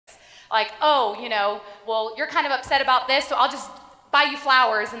Like, oh, well, you're kind of upset about this, so I'll just buy you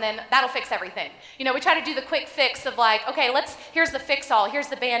flowers and then that'll fix everything. We try to do the quick fix of like, okay, here's the fix-all, here's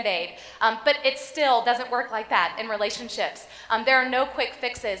the Band-Aid. But it still doesn't work like that in relationships. There are no quick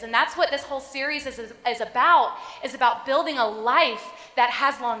fixes. And that's what this whole series is about building a life that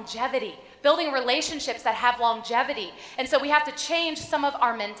has longevity, building relationships that have longevity. And so we have to change some of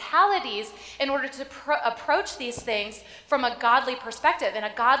our mentalities in order to approach these things from a godly perspective, in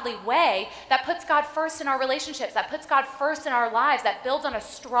a godly way that puts God first in our relationships, that puts God first in our lives, that builds on a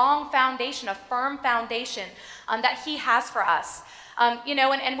strong foundation, a firm foundation that he has for us.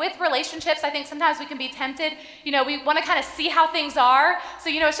 And with relationships, I think sometimes we can be tempted, we want to kind of see how things are.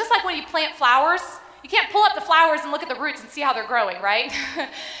 So, it's just like when you plant flowers. You can't pull up the flowers and look at the roots and see how they're growing, right?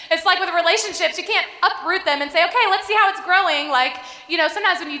 It's like with relationships, you can't uproot them and say, okay, let's see how it's growing. Like,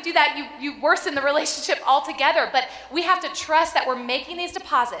 sometimes when you do that, you worsen the relationship altogether. But we have to trust that we're making these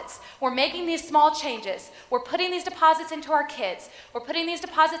deposits. We're making these small changes. We're putting these deposits into our kids. We're putting these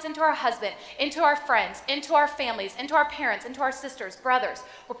deposits into our husband, into our friends, into our families, into our parents, into our sisters, brothers.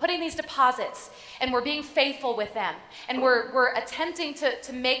 We're putting these deposits and we're being faithful with them. And we're attempting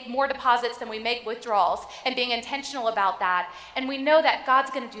to make more deposits than we make withdrawals, and being intentional about that. And we know that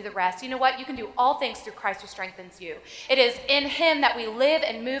God's going to do the rest. You know what? You can do all things through Christ who strengthens you. It is in him that we live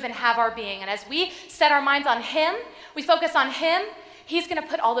and move and have our being. And as we set our minds on him, we focus on him, he's going to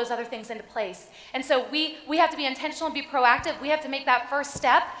put all those other things into place. And so we have to be intentional and be proactive. We have to make that first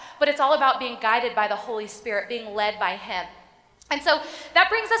step, but it's all about being guided by the Holy Spirit, being led by him. And so that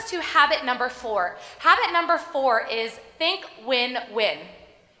brings us to habit number 4. Habit number 4 is think win-win.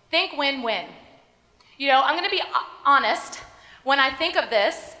 Think win-win. I'm going to be honest. When I think of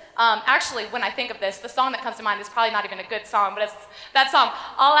this, when I think of this, the song that comes to mind is probably not even a good song, but it's that song,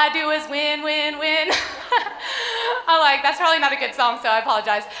 all I do is win, win, win. That's probably not a good song, so I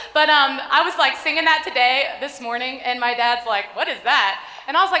apologize. But I was like singing that this morning, and my dad's like, what is that?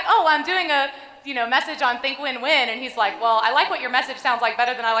 And I was like, oh, I'm doing a message on think win-win. And he's like, well, I like what your message sounds like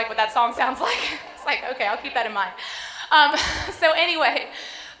better than I like what that song sounds like. It's like, okay, I'll keep that in mind. So anyway,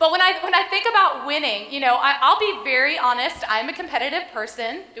 but when I think about winning, I'll be very honest. I'm a competitive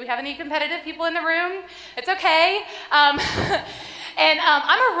person. Do we have any competitive people in the room? It's okay. And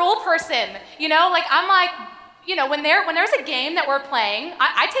I'm a rule person. When there's a game that we're playing,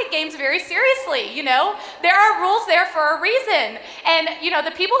 I take games very seriously. There are rules there for a reason. And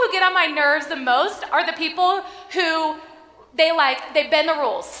the people who get on my nerves the most are the people who they bend the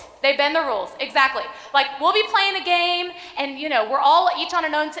rules. They bend the rules, exactly. Like, we'll be playing a game, and, we're all each on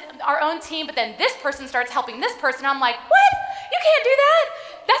our own team, but then this person starts helping this person. I'm like, what? You can't do that.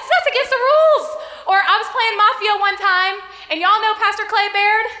 That's against the rules. Or I was playing Mafia one time, and y'all know Pastor Clay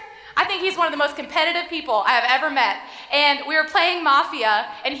Baird? I think he's one of the most competitive people I have ever met. And we were playing Mafia,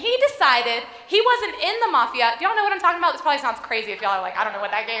 and he decided he wasn't in the Mafia. Do y'all know what I'm talking about? This probably sounds crazy if y'all are like, I don't know what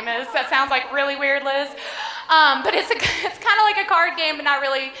that game is. That sounds like really weird, Liz. But it's kind of like a card game, but not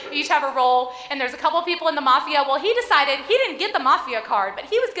really. You each have a role, and there's a couple people in the Mafia. Well, he decided he didn't get the Mafia card, but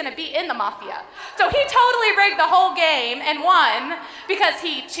he was going to be in the Mafia. So he totally rigged the whole game and won because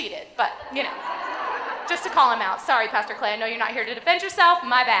he cheated. But, just to call him out. Sorry, Pastor Clay, I know you're not here to defend yourself.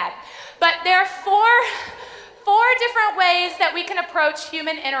 My bad. But there are four different ways that we can approach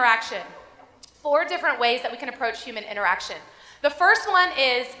human interaction. 4 different ways that we can approach human interaction. The first one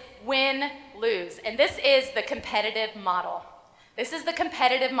is win-lose, and this is the competitive model. This is the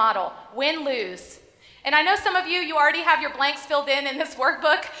competitive model, win-lose. And I know some of you already have your blanks filled in this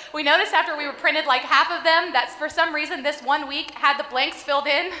workbook. We noticed after we were printed like half of them that for some reason this one week had the blanks filled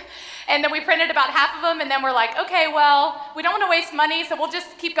in. And then we printed about half of them, and then we're like, okay, well, we don't want to waste money, so we'll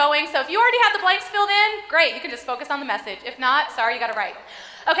just keep going. So if you already have the blanks filled in, great, you can just focus on the message. If not, sorry, you got to write.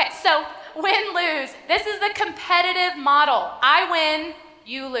 Okay, so win-lose. This is the competitive model. I win,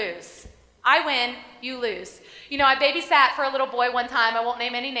 you lose. I win, you lose. I babysat for a little boy one time. I won't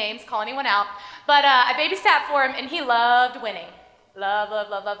name any names, call anyone out. But I babysat for him, and he loved winning.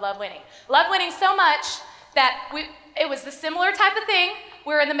 Love winning. Loved winning so much that it was the similar type of thing.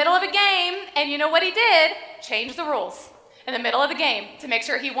 We were in the middle of a game, and you know what he did? Changed the rules in the middle of the game to make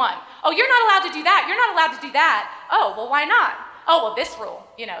sure he won. Oh, you're not allowed to do that. You're not allowed to do that. Oh, well, why not? Oh, well, this rule,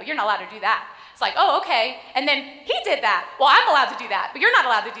 you're not allowed to do that. It's like, oh, okay. And then he did that. Well, I'm allowed to do that, but you're not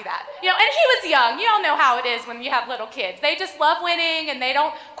allowed to do that. And he was young. You all know how it is when you have little kids. They just love winning, and they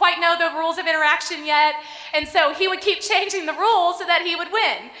don't quite know the rules of interaction yet. And so he would keep changing the rules so that he would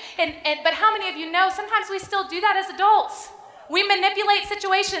win. But how many of you know sometimes we still do that as adults? We manipulate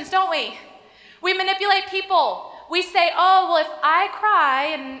situations, don't we? We manipulate people. We say, oh, well, if I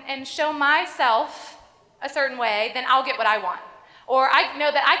cry and show myself a certain way, then I'll get what I want. Or I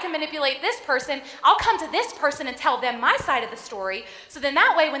know that I can manipulate this person. I'll come to this person and tell them my side of the story. So then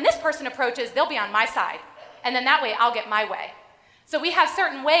that way, when this person approaches, they'll be on my side. And then that way, I'll get my way. So we have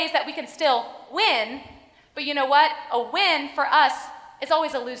certain ways that we can still win. But you know what? A win for us is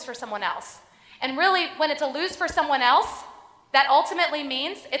always a lose for someone else. And really, when it's a lose for someone else, that ultimately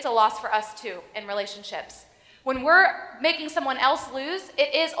means it's a loss for us too in relationships. When we're making someone else lose,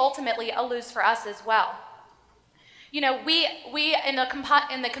 it is ultimately a lose for us as well. You know, we in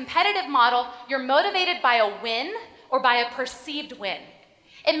the competitive model, you're motivated by a win or by a perceived win.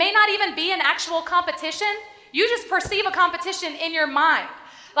 It may not even be an actual competition. You just perceive a competition in your mind.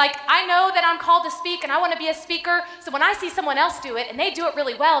 Like, I know that I'm called to speak and I want to be a speaker, so when I see someone else do it and they do it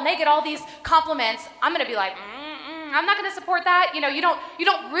really well and they get all these compliments, I'm going to be like, I'm not going to support that. You know, you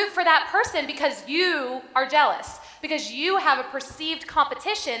don't root for that person because you are jealous, because you have a perceived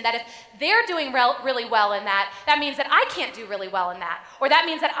competition that if they're doing really well in that, that means that I can't do really well in that, or that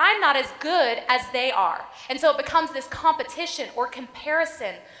means that I'm not as good as they are. And so it becomes this competition or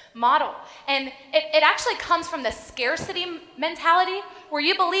comparison model. And it actually comes from the scarcity mentality where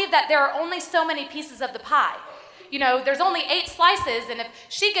you believe that there are only so many pieces of the pie. You know, there's only 8 slices, and if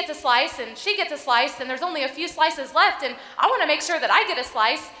she gets a slice and she gets a slice, then there's only a few slices left, and I want to make sure that I get a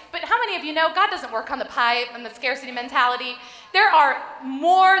slice. But how many of you know God doesn't work on the pie and the scarcity mentality? There are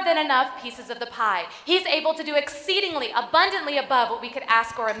more than enough pieces of the pie. He's able to do exceedingly, abundantly above what we could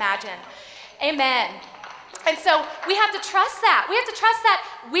ask or imagine. Amen. And so we have to trust that. We have to trust that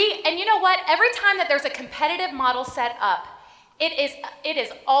and you know what? Every time that there's a competitive model set up, it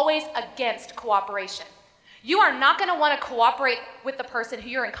is always against cooperation. You are not going to want to cooperate with the person who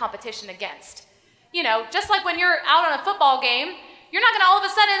you're in competition against. You know, just like when you're out on a football game, you're not going to all of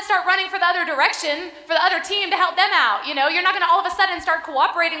a sudden start running for the other direction, for the other team to help them out. You know, you're not going to all of a sudden start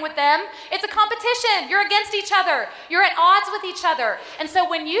cooperating with them. It's a competition. You're against each other. You're at odds with each other. And so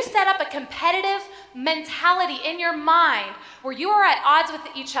when you set up a competitive mentality in your mind where you are at odds with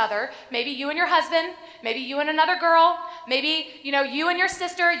each other, maybe you and your husband, maybe you and another girl, maybe, you know, you and your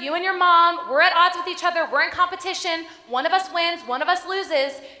sister, you and your mom, we're at odds with each other, we're in competition, one of us wins, one of us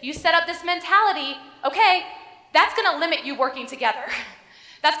loses. You set up this mentality, okay, that's going to limit you working together.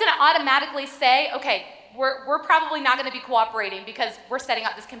 That's going to automatically say, okay, we're probably not going to be cooperating because we're setting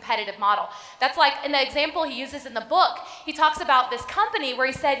up this competitive model. That's like in the example he uses in the book, he talks about this company where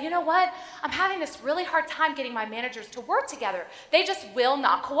he said, you know what, I'm having this really hard time getting my managers to work together. They just will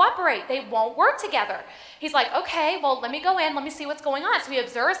not cooperate. They won't work together. He's like, okay, well, let me go in, let me see what's going on. So he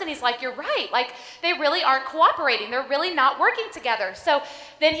observes and he's like, you're right. Like, they really aren't cooperating. They're really not working together. So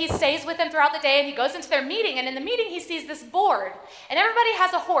then he stays with them throughout the day and he goes into their meeting, and in the meeting he sees this board, and everybody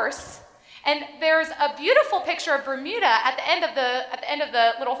has a horse. And there's a beautiful picture of Bermuda at the end of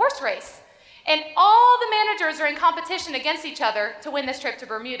the little horse race. And all the managers are in competition against each other to win this trip to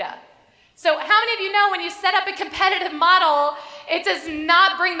Bermuda. So how many of you know when you set up a competitive model, it does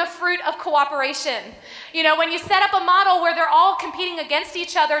not bring the fruit of cooperation? You know, when you set up a model where they're all competing against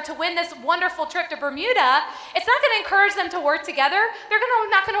each other to win this wonderful trip to Bermuda, it's not going to encourage them to work together. They're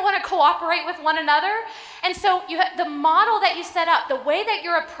not going to want to cooperate with one another. And so the model that you set up, the way that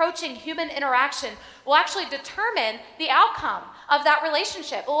you're approaching human interaction will actually determine the outcome of that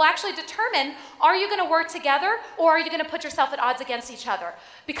relationship. It will actually determine, are you going to work together or are you going to put yourself at odds against each other?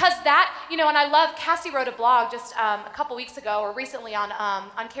 Because that, you know, and I love, Cassie wrote a blog just a couple weeks ago or recently on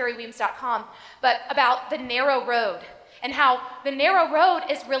carrieweems.com, but about the narrow road and how the narrow road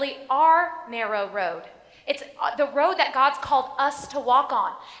is really our narrow road. It's the road that God's called us to walk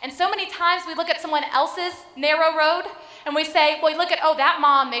on. And so many times we look at someone else's narrow road and we say, well, look at, oh, that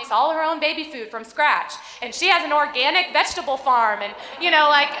mom makes all her own baby food from scratch. And she has an organic vegetable farm. And, you know,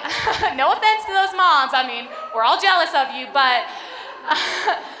 like, no offense to those moms. I mean, we're all jealous of you, but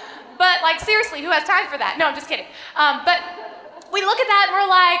like, seriously, who has time for that? No, I'm just kidding. But we look at that and we're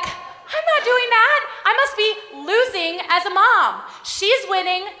like, I'm not doing that. I must be losing as a mom. She's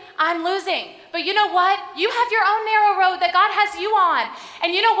winning, I'm losing. But you know what? You have your own narrow road that God has you on.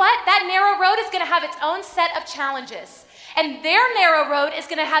 And you know what? That narrow road is going to have its own set of challenges. And their narrow road is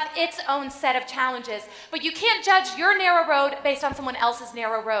going to have its own set of challenges. But you can't judge your narrow road based on someone else's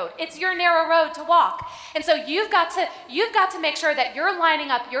narrow road. It's your narrow road to walk. And so you've got to make sure that you're lining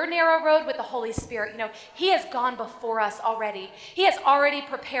up your narrow road with the Holy Spirit. You know, He has gone before us already. He has already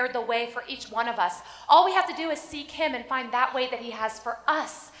prepared the way for each one of us. All we have to do is seek Him and find that way that He has for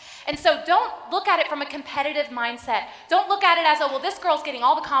us. And so don't look at it from a competitive mindset. Don't look at it as, oh, well, this girl's getting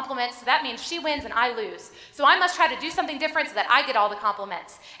all the compliments, so that means she wins and I lose. So I must try to do something different so that I get all the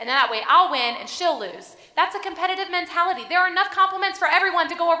compliments. And then that way I'll win and she'll lose. That's a competitive mentality. There are enough compliments for everyone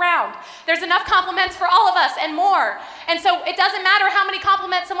to go around. There's enough compliments for all of us and more. And so it doesn't matter how many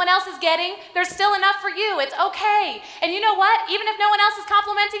compliments someone else is getting, there's still enough for you. It's okay. And you know what? Even if no one else is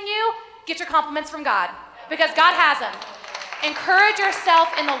complimenting you, get your compliments from God, because God has them. Encourage yourself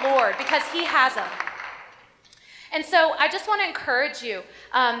in the Lord because he has them. And so I just want to encourage you,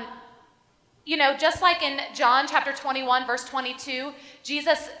 just like in John chapter 21, verse 22,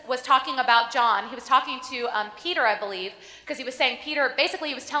 Jesus was talking about John. He was talking to Peter, I believe, because he was saying, basically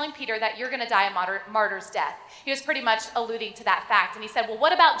he was telling Peter that you're going to die a martyr's death. He was pretty much alluding to that fact. And he said, well,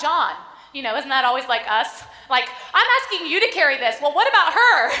 what about John? Isn't that always like us? Like, I'm asking you to carry this. Well, what about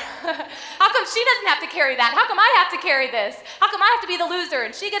her? How come she doesn't have to carry that? How come I have to carry this? How come I have to be the loser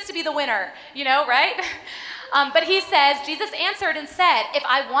and she gets to be the winner? Right? But he says, Jesus answered and said, if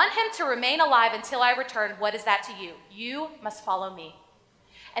I want him to remain alive until I return, what is that to you? You must follow me.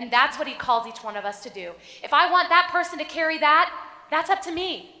 And that's what he calls each one of us to do. If I want that person to carry that, that's up to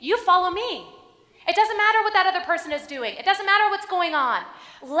me. You follow me. It doesn't matter what that other person is doing. It doesn't matter what's going on.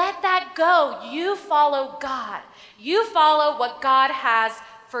 Let that go. You follow God. You follow what God has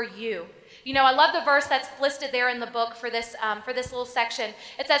for you. I love the verse that's listed there in the book for this little section.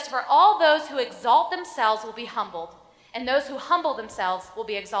 It says, for all those who exalt themselves will be humbled, and those who humble themselves will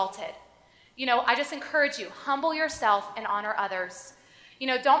be exalted. I just encourage you, humble yourself and honor others.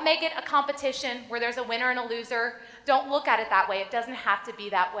 Don't make it a competition where there's a winner and a loser. Don't look at it that way. It doesn't have to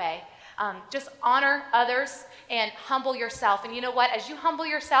be that way. Just honor others and humble yourself. And you know what? As you humble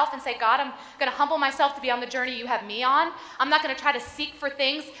yourself and say, God, I'm going to humble myself to be on the journey you have me on. I'm not going to try to seek for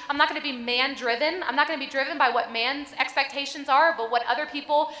things. I'm not going to be man-driven. I'm not going to be driven by what man's expectations are, but what other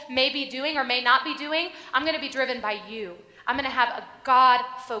people may be doing or may not be doing. I'm going to be driven by you. I'm going to have a God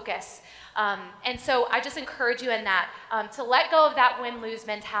focus. And so I just encourage you in that, to let go of that win-lose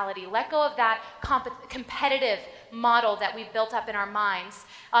mentality. Let go of that competitive model that we've built up in our minds.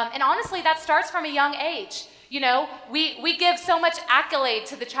 And honestly, that starts from a young age. We give so much accolade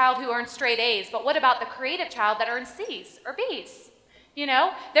to the child who earns straight A's, but what about the creative child that earns C's or B's?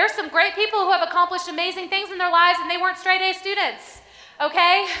 There's some great people who have accomplished amazing things in their lives and they weren't straight A students,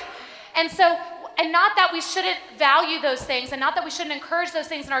 okay? And not that we shouldn't value those things and not that we shouldn't encourage those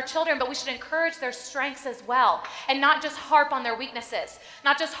things in our children, but we should encourage their strengths as well and not just harp on their weaknesses,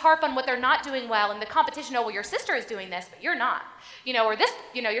 not just harp on what they're not doing well in the competition. Oh, well, your sister is doing this, but you're not. Or this,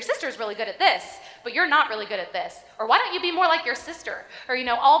 your sister is really good at this, but you're not really good at this. Or why don't you be more like your sister? Or,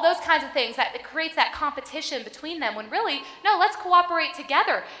 all those kinds of things that it creates that competition between them when really, no, let's cooperate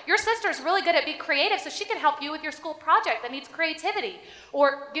together. Your sister's really good at being creative, so she can help you with your school project that needs creativity.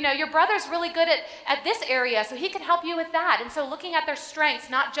 Or, your brother's really good at this area, so he can help you with that. And so looking at their strengths,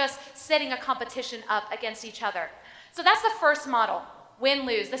 not just setting a competition up against each other. So that's the first model,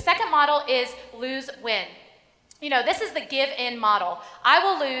 win-lose. The second model is lose-win. This is the give-in model. I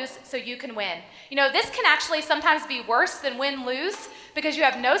will lose so you can win. This can actually sometimes be worse than win-lose because you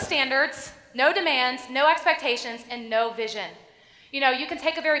have no standards, no demands, no expectations, and no vision. You can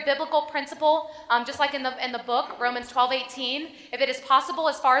take a very biblical principle, just like in the book, Romans 12:18. If it is possible,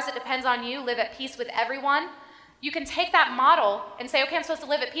 as far as it depends on you, live at peace with everyone. You can take that model and say, okay, I'm supposed to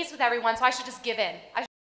live at peace with everyone, so I should just give in.